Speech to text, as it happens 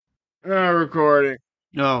Recording.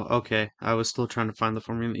 Oh, okay. I was still trying to find the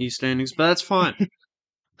Formula E standings, but that's fine.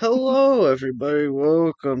 Hello, everybody.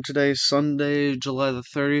 Welcome. Today's Sunday, July the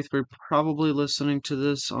 30th. We're probably listening to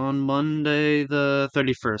this on Monday the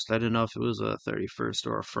 31st. I didn't know if it was a 31st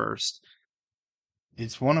or a 1st.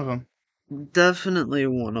 It's one of them. Definitely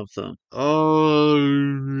one of them.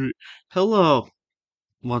 Oh, hello.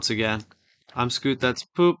 Once again. I'm Scoot, that's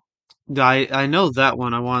Poop. I know that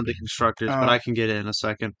one. I wanted the constructors, but Oh, I can get it in a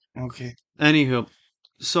second. okay. Anywho,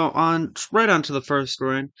 so right on to the first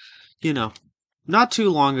story. You know, not too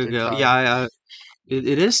long They're ago. Yeah, tied.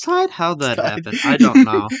 it is tied. How'd It's that tied. happen? I don't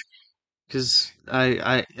know, cause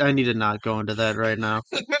I need to not go into that right now,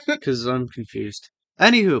 cause I'm confused.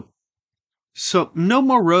 Anywho, so no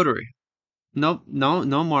more rotary. Nope, no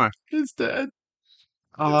more. It's dead.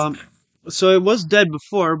 It's Um, so it was dead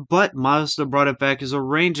before, but Mazda brought it back as a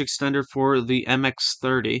range extender for the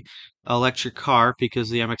MX-30 electric car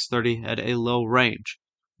because the MX-30 had a low range.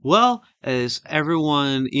 Well, as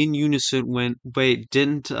everyone in unison went, wait,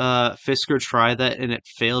 didn't Fisker try that and it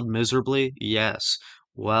failed miserably? Yes.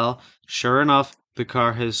 Well, sure enough, the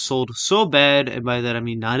car has sold so bad, and by that I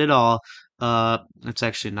mean not at all. It's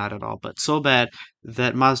actually not at all, but so bad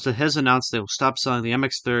that Mazda has announced they will stop selling the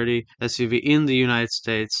MX-30 SUV in the United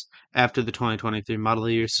States after the 2023 model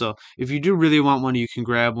year. So if you do really want one, you can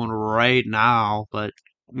grab one right now. But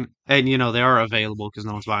and they are available because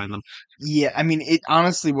no one's buying them. Yeah, I mean, it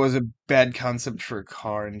honestly was a bad concept for a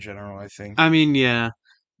car in general, I think. I mean, yeah,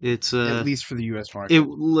 it's At least for the US it.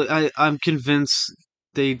 market. I'm convinced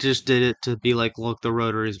they just did it to be like, look, the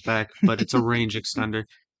rotor is back, but it's a range extender.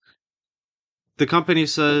 The company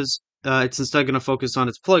says it's instead going to focus on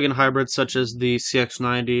its plug-in hybrids such as the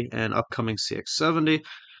CX-90 and upcoming CX-70,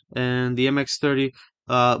 and the MX-30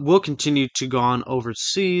 will continue to go on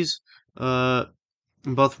overseas, uh,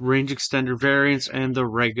 in both range extender variants and the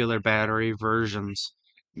regular battery versions.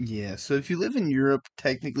 Yeah, so if you live in Europe,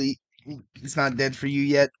 technically, it's not dead for you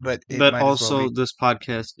yet, but it But might as well also, be. this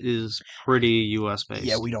podcast is pretty US Yeah,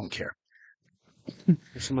 based. we don't care.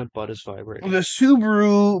 So my butt is vibrating. The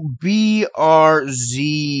Subaru BRZ.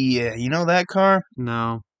 You know that car?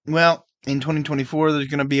 No. Well, in 2024, there's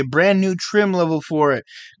going to be a brand new trim level for it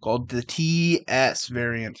called the TS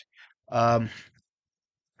variant. Um,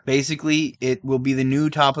 Basically, it will be the new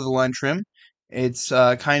top of the line trim. It's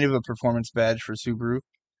kind of a performance badge for Subaru.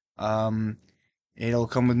 Um, it'll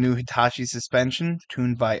come with new Hitachi suspension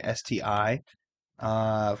tuned by STI,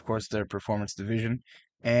 of course, their performance division.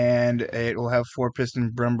 And it will have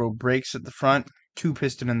 4-piston Brembo brakes at the front,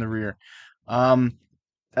 2-piston in the rear. Um,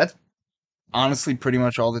 that's honestly pretty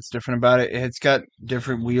much all that's different about it. It's got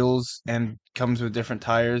different wheels and comes with different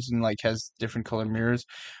tires and like has different colored mirrors.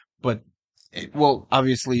 But well,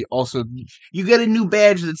 obviously, also you get a new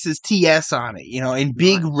badge that says TS on it, in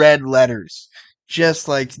big Nice. red letters, just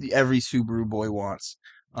like every Subaru boy wants.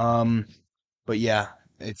 Um, but yeah,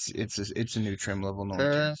 it's a new trim level. No one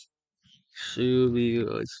Uh, cares. Shuby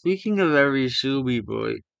boy. Speaking of every Shuby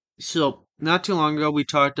boy, so not too long ago we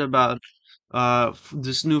talked about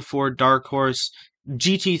this new Ford Dark Horse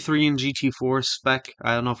GT3 and GT4 spec.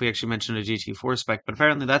 I don't know if we actually mentioned a GT4 spec, but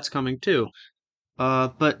apparently that's coming too.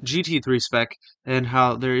 But GT3 spec and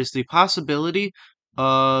how there is the possibility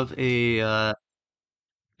of a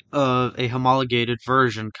homologated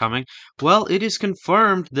version coming. Well, it is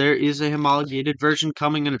confirmed there is a homologated version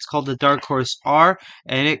coming, and it's called the Dark Horse R,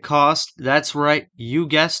 and it costs, that's right, you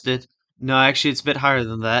guessed it. No, actually, it's a bit higher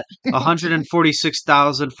than that. How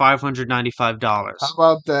 $146,595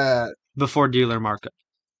 about that? before dealer markup.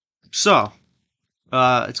 So,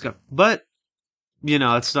 it's got, but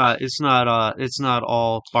it's not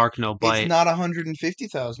all bark no It's bite. not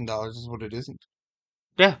 $150,000, is what it isn't.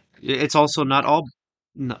 Yeah, it's also not all.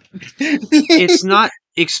 No, it's not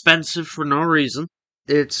expensive for no reason.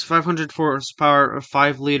 It's 500 horsepower, a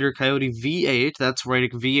 5-liter Coyote V8. That's right, a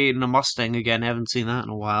V8 in a Mustang again. Haven't seen that in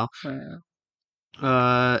a while.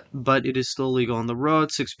 But it is still legal on the road.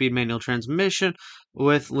 6-speed manual transmission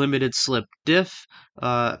with limited slip diff,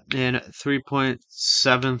 and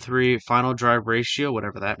 3.73 final drive ratio,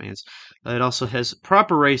 whatever that means. It also has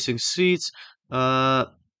proper racing seats, uh,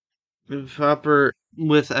 proper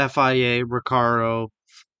with FIA Recaro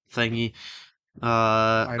thingy,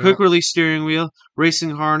 I quick don't. release steering wheel,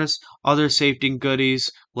 racing harness, other safety goodies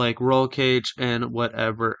like roll cage and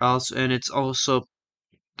whatever else, and it's also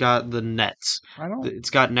got the nets. I don't. It's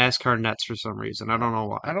got NASCAR nets for some reason. I I don't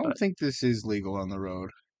know I why, don't but think this is legal on the road.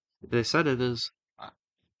 they said it is.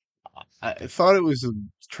 I thought it was a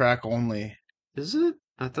track only. Is it?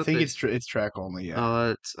 I I thought think they. it's track only.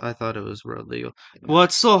 Yeah. I thought it was road legal. Yeah. Well,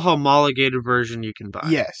 it's still a homologated version you can buy.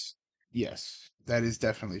 Yes. Yes. That is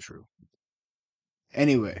definitely true.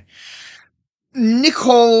 Anyway,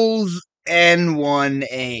 Nichols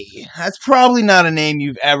N1A. That's probably not a name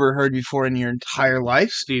you've ever heard before in your entire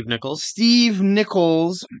life. Steve Nichols. Steve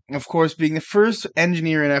Nichols, of course, being the first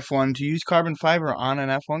engineer in F1 to use carbon fiber on an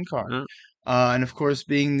F1 car. And of course,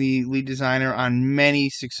 being the lead designer on many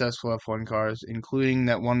successful F1 cars, including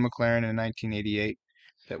that one McLaren in 1988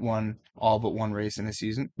 that won all but one race in a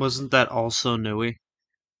season. Wasn't that also Newey?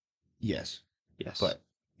 Yes, Yes. but,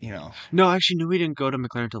 you know, No, actually, Newey didn't go to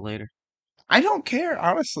McLaren till later. I don't care,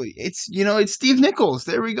 honestly. It's Steve Nichols.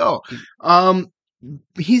 There we go. Um,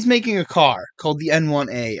 he's making a car called the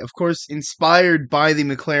N1A, of course, inspired by the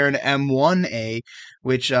McLaren M1A,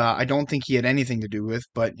 which I don't think he had anything to do with,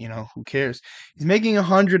 but who cares? He's making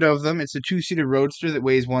 100 of them. It's a two-seater roadster that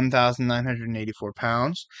weighs 1,984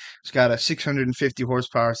 pounds. It's got a 650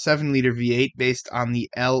 horsepower, 7-liter V8 based on the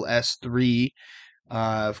LS3,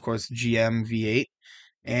 of course, GM V8.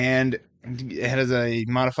 And it has a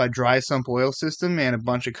modified dry sump oil system and a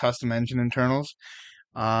bunch of custom engine internals.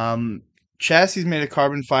 Chassis is made of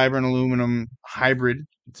carbon fiber and aluminum hybrid.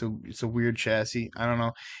 It's a weird chassis. I don't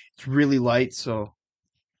know. It's really light, so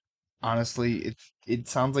honestly, it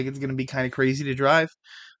sounds like it's gonna be kind of crazy to drive.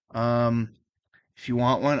 Um, if you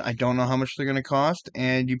want one, I don't know how much they're gonna cost,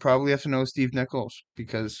 and you probably have to know Steve Nichols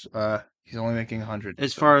because he's only making 100.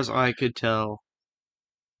 As far as I could tell,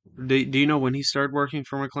 do you know when he started working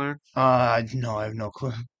for McLaren? No, I have no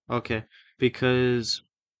clue. Okay, because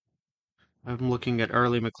I'm looking at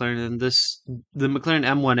early McLaren, and the McLaren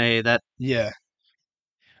M1A, Yeah,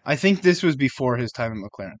 I think this was before his time at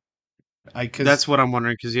McLaren. that's Because what I'm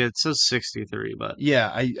wondering, because yeah, it says 63, but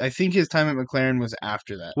yeah, I think his time at McLaren was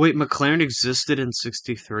after that. wait, McLaren existed in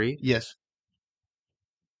 63? Yes.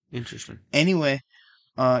 Interesting. Anyway,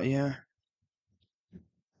 yeah.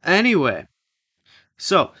 Anyway,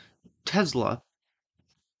 so Tesla,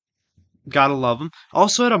 gotta love them.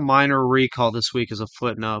 Also had a minor recall this week as a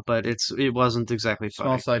footnote, but it wasn't exactly Small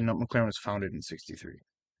funny. side note: McLaren was founded in '63.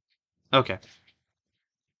 Okay,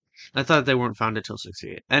 I thought they weren't founded till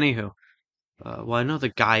 68. Anywho, well, I know the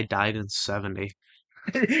guy died in 70.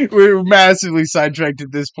 We're massively sidetracked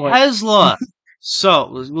at this point. Tesla.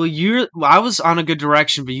 So, I was on a good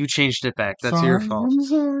direction, but you changed it back. That's your Sorry, fault. I'm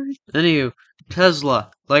sorry. Anywho, Tesla.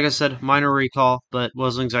 Like I said, minor recall, but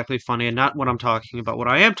wasn't exactly funny, and not what I'm talking about. What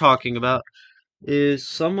I am talking about is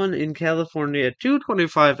someone in California at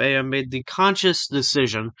 2:25 a.m. made the conscious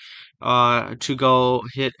decision to go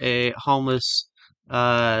hit a homeless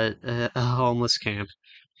camp.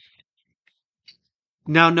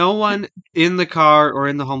 Now, no one in the car or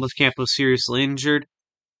in the homeless camp was seriously injured.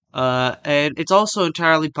 And it's also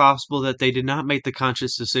entirely possible that they did not make the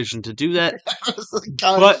conscious decision to do that.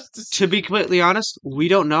 But to be completely honest, we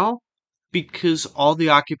don't know because all the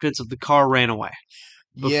occupants of the car ran away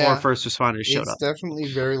before Yeah, first responders showed it's up.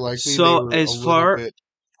 definitely very likely they So were a little bit.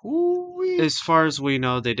 Ooh-wee. as far as we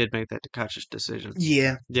know, they did make that conscious decision.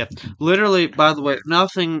 Yeah, Yep. Literally, by the way,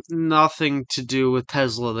 nothing to do with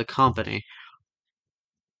Tesla, the company.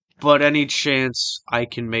 But any chance I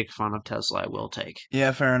can make fun of Tesla, I will take.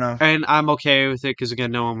 yeah, fair enough. And I'm okay with it because,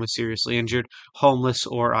 again, no one was seriously injured, homeless,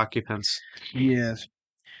 or occupants. Yes.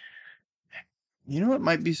 You know what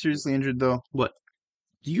might be seriously injured though? What?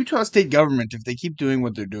 The Utah state government, if they keep doing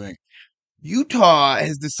what they're doing. Utah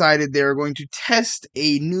has decided they're going to test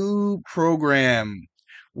a new program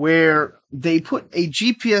where they put a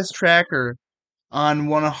GPS tracker on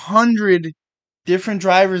 100 different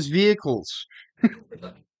drivers' vehicles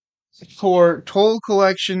for toll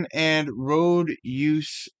collection and road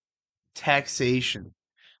use taxation.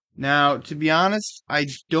 Now, to be honest, I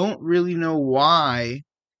don't really know why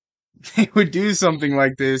they would do something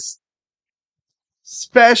like this,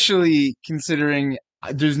 especially considering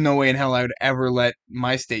there's no way in hell I would ever let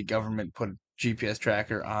my state government put a GPS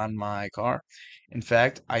tracker on my car. In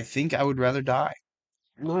fact, I think I would rather die.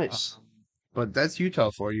 Nice. But that's Utah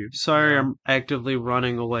for you. Sorry, I'm actively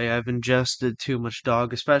running away. I've ingested too much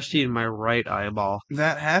dog, especially in my right eyeball.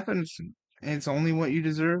 That happens. It's only what you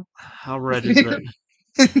deserve. How red is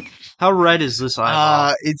it? How red is this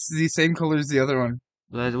eyeball? It's the same color as the other one.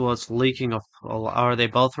 Well, it's leaking. Are they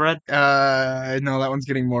both red? No, that one's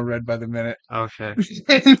getting more red by the minute. Okay.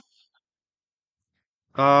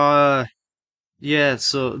 Yeah,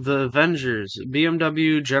 so the Avengers,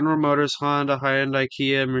 BMW, General Motors, Honda, Hyundai,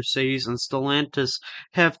 Kia, Mercedes, and Stellantis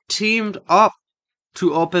have teamed up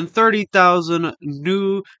to open 30,000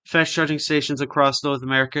 new fast charging stations across North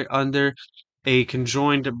America under a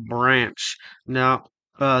conjoined branch. Now,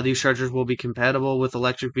 These chargers will be compatible with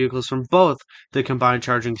electric vehicles from both the Combined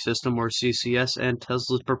Charging System, or CCS, and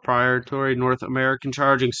Tesla's proprietary North American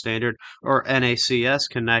Charging Standard, or NACS,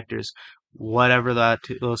 connectors, whatever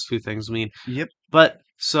those two things mean. Yep.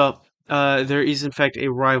 There is in fact a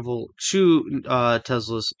rival to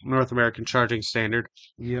Tesla's North American Charging Standard,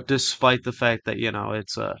 Yep. despite the fact that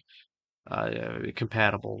it's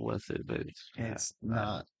compatible with it. But It's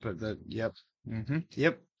not, but yep.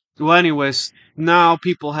 Yep. well, anyways, now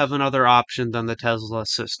people have another option than the Tesla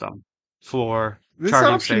system for This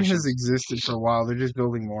charging option has stations. existed for a while. They're just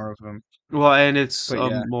building more of them. Well, and it's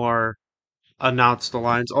But yeah. more announced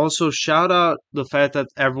lines. Also, shout out the fact that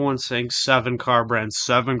everyone's saying seven car brands,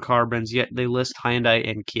 yet they list Hyundai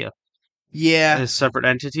and Kia Yeah. as separate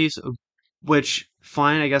entities, which,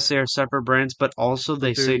 fine, I guess they are separate brands, but also But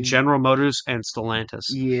they they're say General Motors and Stellantis.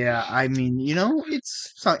 yeah, I mean,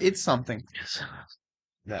 it's something.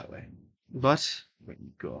 That way. But, When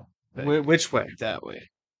you go back which way? that way.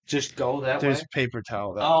 Just go that There's way? a paper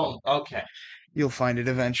towel that way. Oh, okay. You'll find it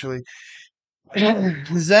eventually.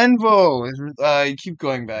 Zenvo. Keep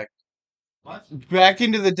going back. What? Back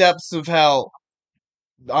into the depths of hell.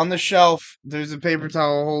 On the shelf, there's a paper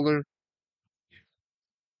towel holder.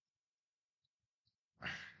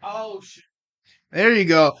 Oh, shit. There you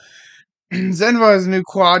go. Zenvo has a new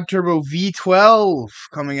quad turbo V12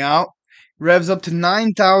 coming out. Revs up to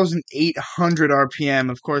 9,800 RPM.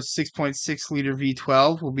 Of course, 6.6 liter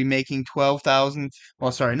V12 will be making 12,000.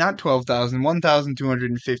 Well, sorry, not 12,000,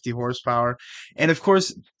 1,250 horsepower. And of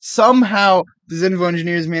course, somehow the Zenvo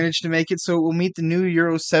engineers managed to make it so it will meet the new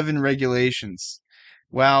Euro 7 regulations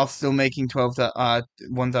while still making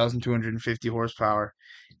 1,250 horsepower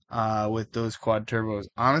with those quad turbos.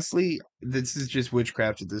 Honestly, this is just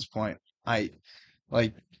witchcraft at this point. I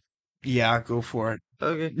like, yeah, go for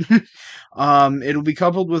Okay. it. It'll be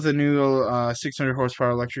coupled with a new 600 horsepower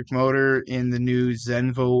electric motor in the new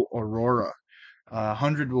Zenvo Aurora.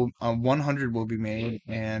 100 will be made,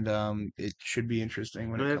 and it should be interesting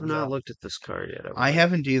when I it have comes not out. looked at this car yet. I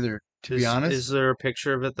haven't either, to be Is honest. there a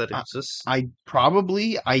picture of it that I, exists? I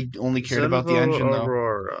only cared about the Zenvo engine though.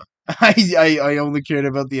 Aurora. I only cared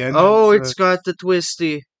about the engine, Oh, so it's got the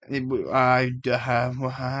twisty. I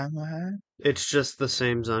It's just the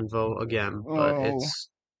same Zenvo again, but oh, it's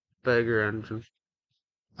bigger engine.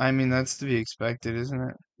 I mean that's to be expected, isn't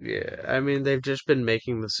it? Yeah, I mean they've just been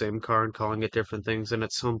making the same car and calling it different things, and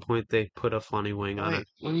at some point they put a funny wing on Wait, it.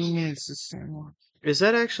 what do you mean it's the same one? Is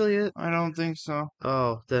that actually it? I don't think so.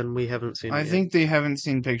 Oh, then we haven't seen I it yet. think they haven't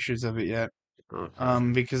seen pictures of it yet. Okay.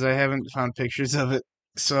 Because I haven't found pictures of it.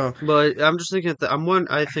 So, But I'm just thinking that I'm one.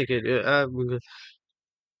 I think it.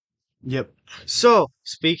 yep. So,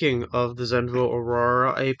 speaking of the Zenvo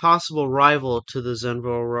Aurora, a possible rival to the Zenvo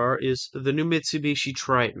Aurora is the new Mitsubishi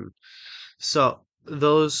Triton. So,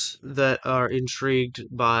 those that are intrigued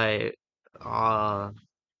by uh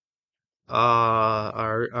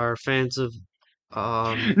are fans of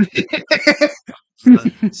um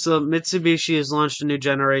so Mitsubishi has launched a new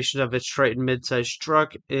generation of its Triton midsize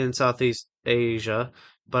truck in Southeast Asia,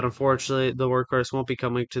 but unfortunately the workhorse won't be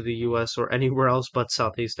coming to the US or anywhere else but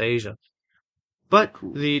Southeast Asia. Very But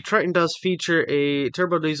cool. the Triton does feature a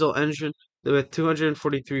turbo diesel engine with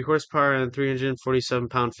 243 horsepower and 347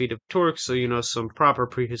 pound-feet of torque, so some proper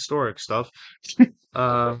prehistoric stuff.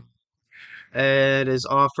 Uh, and is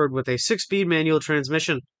offered with a six-speed manual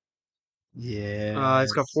transmission.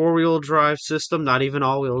 It's got Yes. four-wheel drive system, not even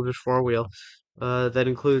all-wheel, just four-wheel. That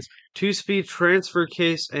includes two-speed transfer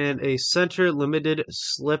case and a center limited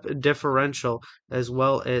slip differential, as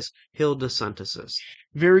well as hill descent assist.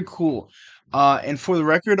 Very cool. And for the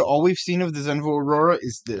record, all we've seen of the Zenvo Aurora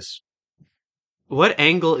is this. What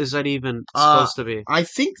angle is that even Uh, supposed to be? I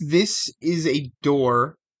think this is a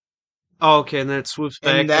door, Oh, okay, and then it swoops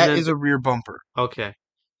back, and and that then is a rear bumper. okay,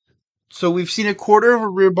 So we've seen a quarter of a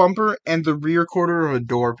rear bumper and the rear quarter of a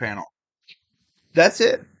door panel. That's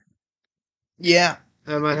it. Yeah,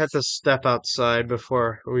 I might have to step outside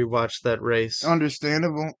before we watch that race.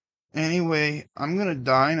 understandable. Anyway, I'm gonna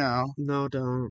die now. No, don't.